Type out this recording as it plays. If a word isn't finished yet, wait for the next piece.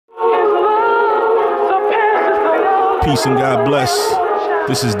Peace and God bless.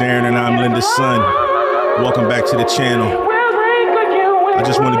 This is Darren and I'm Linda's son. Welcome back to the channel. I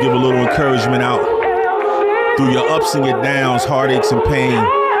just want to give a little encouragement out. Through your ups and your downs, heartaches and pain,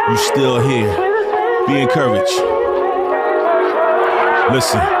 you still here. Be encouraged.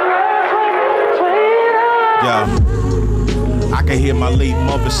 Listen. Yo, I can hear my late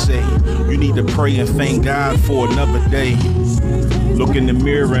mother say, you need to pray and thank God for another day. Look in the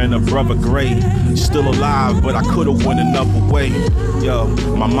mirror and a brother gray. Still alive, but I could've went another way. Yo,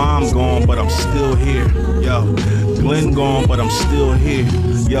 my mom gone, but I'm still here. Yo, Glenn gone, but I'm still here.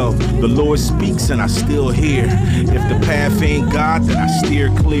 Yo, the Lord speaks and I still hear. If the path ain't God, then I steer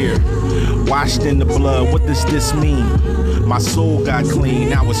clear. Washed in the blood, what does this mean? My soul got clean,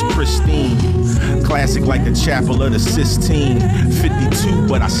 now it's pristine. Classic like the chapel of the Sistine. 52,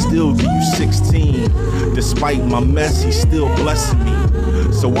 but I still give you 16. Despite my mess, he's still blessing me.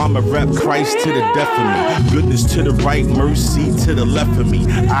 So I'ma rep Christ to the death of me. Goodness to the right, mercy to the left of me.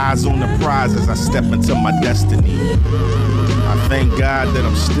 Eyes on the prize as I step into my destiny. I thank God that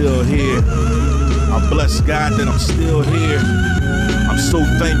I'm still here. I bless God that I'm still here. I'm so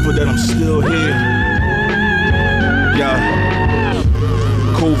thankful that I'm still here. Yeah.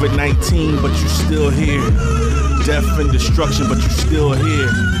 COVID-19, but you still here. Death and destruction, but you still here.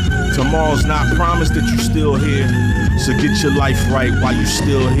 Tomorrow's not promised that you still here. So get your life right while you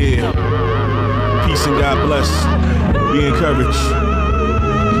still here. Peace and God bless. Be encouraged.